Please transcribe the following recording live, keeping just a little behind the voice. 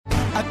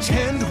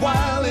Attend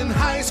while in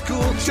high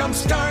school.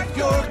 Jumpstart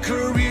your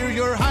career.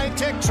 Your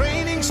high-tech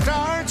training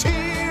starts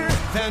here.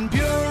 Van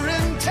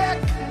Buren Tech.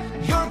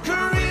 Your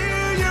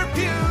career, your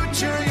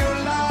future, your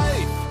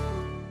life.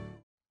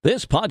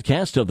 This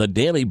podcast of the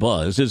Daily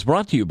Buzz is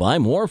brought to you by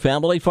Moore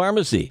Family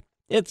Pharmacy.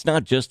 It's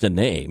not just a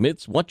name,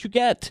 it's what you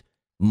get.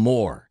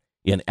 More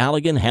in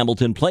Allegan,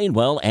 Hamilton,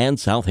 Plainwell, and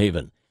South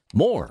Haven.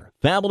 Moore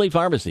Family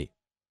Pharmacy.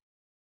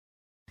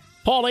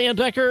 Paul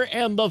Andecker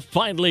and the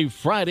finally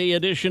Friday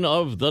edition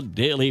of the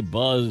Daily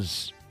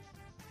Buzz.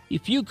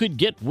 If you could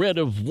get rid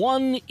of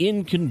one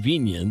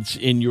inconvenience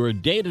in your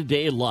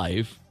day-to-day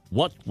life,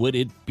 what would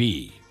it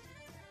be?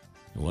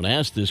 When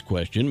asked this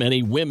question,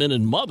 many women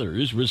and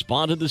mothers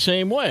responded the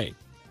same way.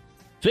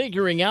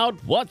 Figuring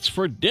out what's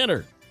for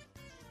dinner.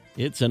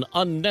 It's an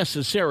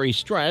unnecessary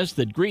stress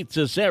that greets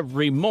us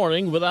every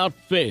morning without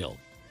fail.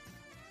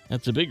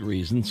 That's a big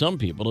reason some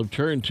people have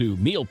turned to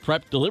meal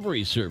prep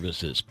delivery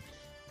services,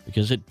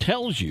 because it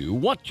tells you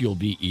what you'll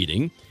be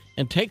eating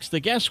and takes the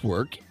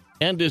guesswork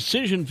and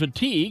decision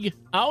fatigue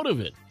out of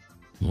it.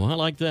 Well, I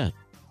like that.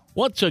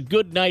 What's a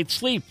good night's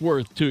sleep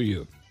worth to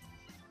you?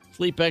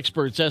 Sleep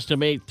experts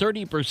estimate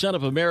 30%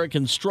 of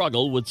Americans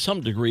struggle with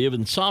some degree of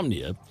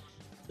insomnia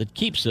that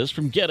keeps us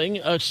from getting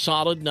a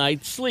solid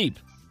night's sleep.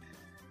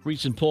 A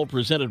recent poll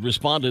presented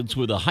respondents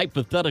with a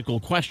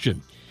hypothetical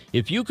question.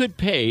 If you could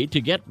pay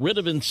to get rid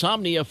of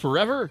insomnia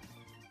forever,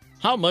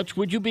 how much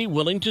would you be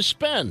willing to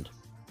spend?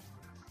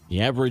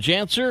 The average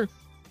answer,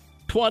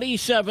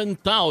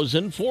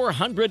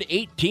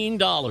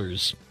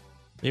 $27,418.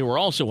 They were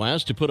also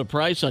asked to put a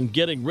price on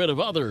getting rid of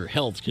other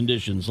health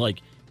conditions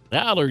like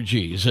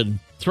allergies and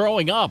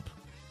throwing up.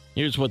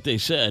 Here's what they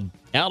said.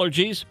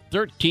 Allergies,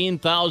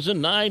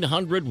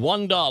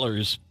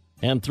 $13,901.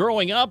 And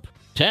throwing up,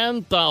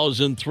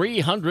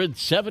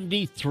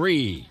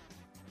 $10,373.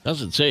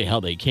 Doesn't say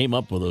how they came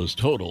up with those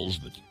totals,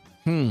 but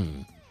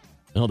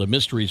Well, the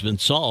mystery's been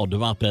solved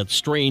about that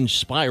strange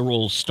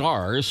spiral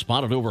star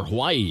spotted over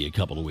Hawaii a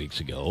couple of weeks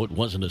ago. It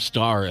wasn't a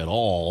star at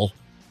all,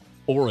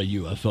 or a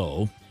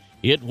UFO.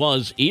 It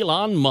was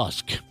Elon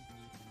Musk.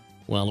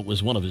 Well, it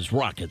was one of his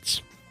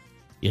rockets.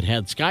 It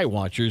had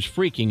skywatchers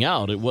freaking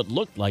out at what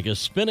looked like a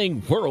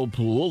spinning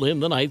whirlpool in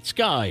the night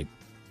sky.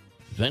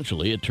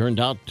 Eventually, it turned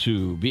out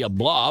to be a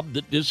blob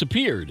that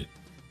disappeared.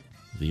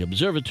 The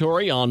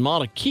observatory on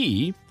Mauna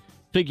Kea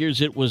figures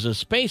it was a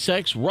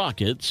SpaceX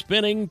rocket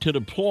spinning to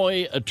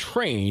deploy a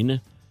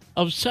train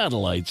of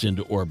satellites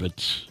into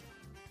orbit.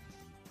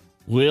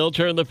 We'll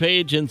turn the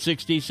page in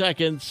 60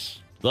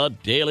 seconds. The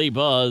Daily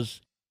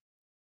Buzz.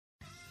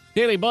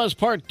 Daily Buzz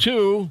Part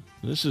 2.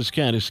 This is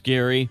kind of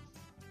scary.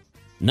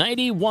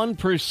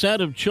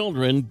 91% of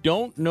children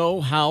don't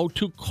know how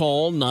to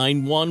call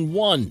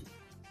 911.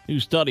 New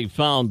study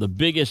found the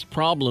biggest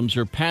problems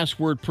are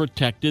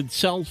password-protected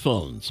cell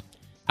phones,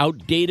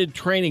 outdated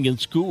training in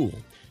school,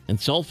 and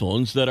cell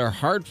phones that are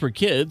hard for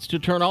kids to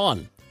turn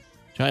on.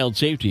 Child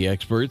safety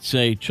experts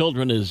say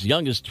children as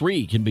young as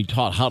 3 can be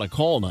taught how to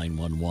call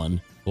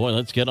 911. Boy,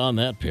 let's get on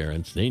that,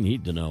 parents. They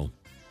need to know.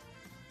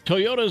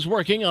 Toyota's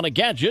working on a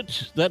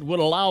gadget that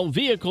would allow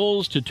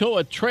vehicles to tow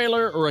a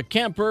trailer or a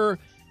camper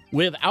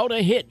without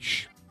a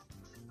hitch.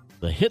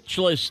 The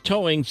hitchless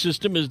towing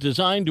system is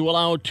designed to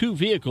allow 2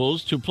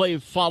 vehicles to play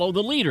follow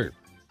the leader.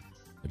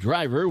 The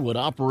driver would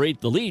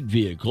operate the lead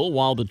vehicle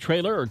while the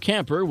trailer or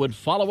camper would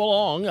follow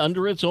along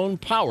under its own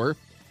power,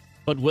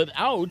 but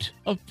without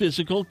a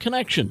physical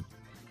connection.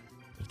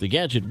 If the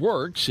gadget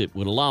works, it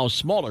would allow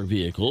smaller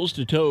vehicles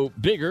to tow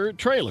bigger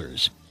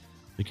trailers,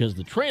 because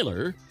the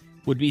trailer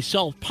would be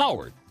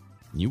self-powered.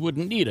 You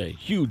wouldn't need a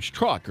huge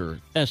truck or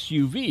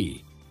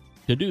SUV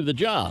to do the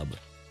job.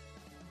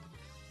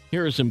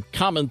 Here are some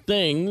common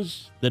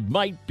things that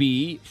might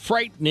be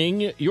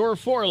frightening your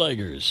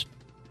four-leggers.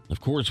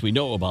 Of course, we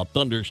know about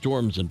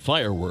thunderstorms and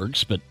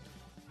fireworks, but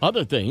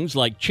other things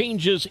like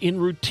changes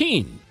in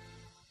routine,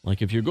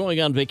 like if you're going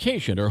on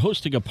vacation or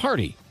hosting a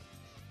party,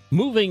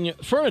 moving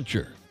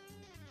furniture,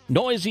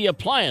 noisy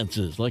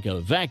appliances like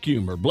a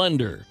vacuum or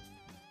blender,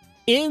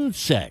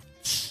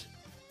 insects,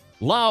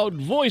 loud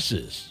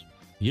voices.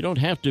 You don't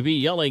have to be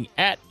yelling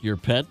at your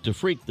pet to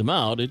freak them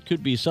out. It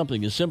could be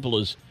something as simple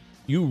as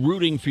you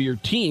rooting for your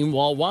team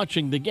while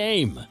watching the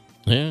game.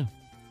 Yeah.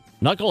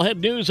 Knucklehead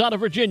news out of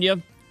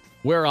Virginia,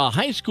 where a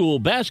high school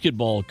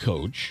basketball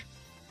coach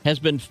has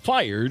been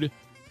fired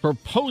for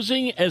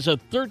posing as a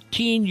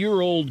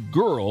 13-year-old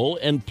girl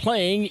and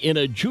playing in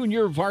a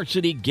junior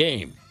varsity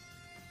game.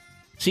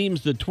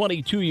 Seems the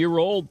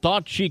 22-year-old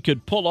thought she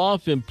could pull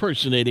off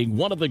impersonating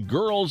one of the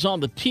girls on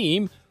the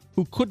team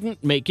who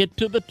couldn't make it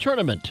to the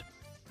tournament.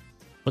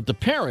 But the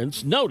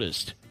parents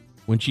noticed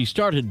when she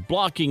started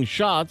blocking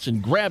shots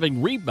and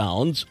grabbing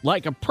rebounds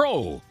like a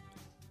pro.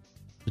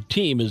 The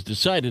team has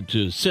decided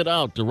to sit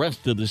out the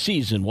rest of the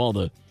season while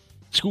the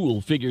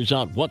school figures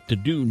out what to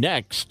do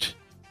next.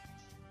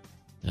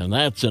 And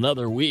that's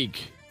another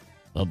week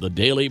of the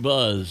Daily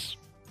Buzz.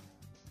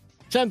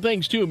 Send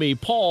things to me,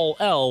 Paul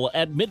L.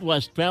 at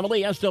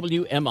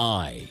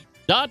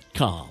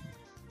MidwestFamilySWMI.com.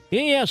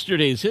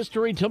 Yesterday's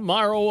history,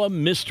 tomorrow a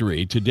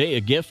mystery, today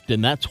a gift,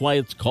 and that's why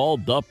it's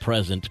called The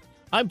Present.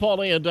 I'm Paul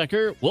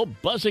Decker. We'll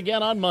buzz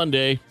again on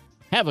Monday.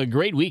 Have a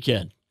great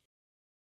weekend.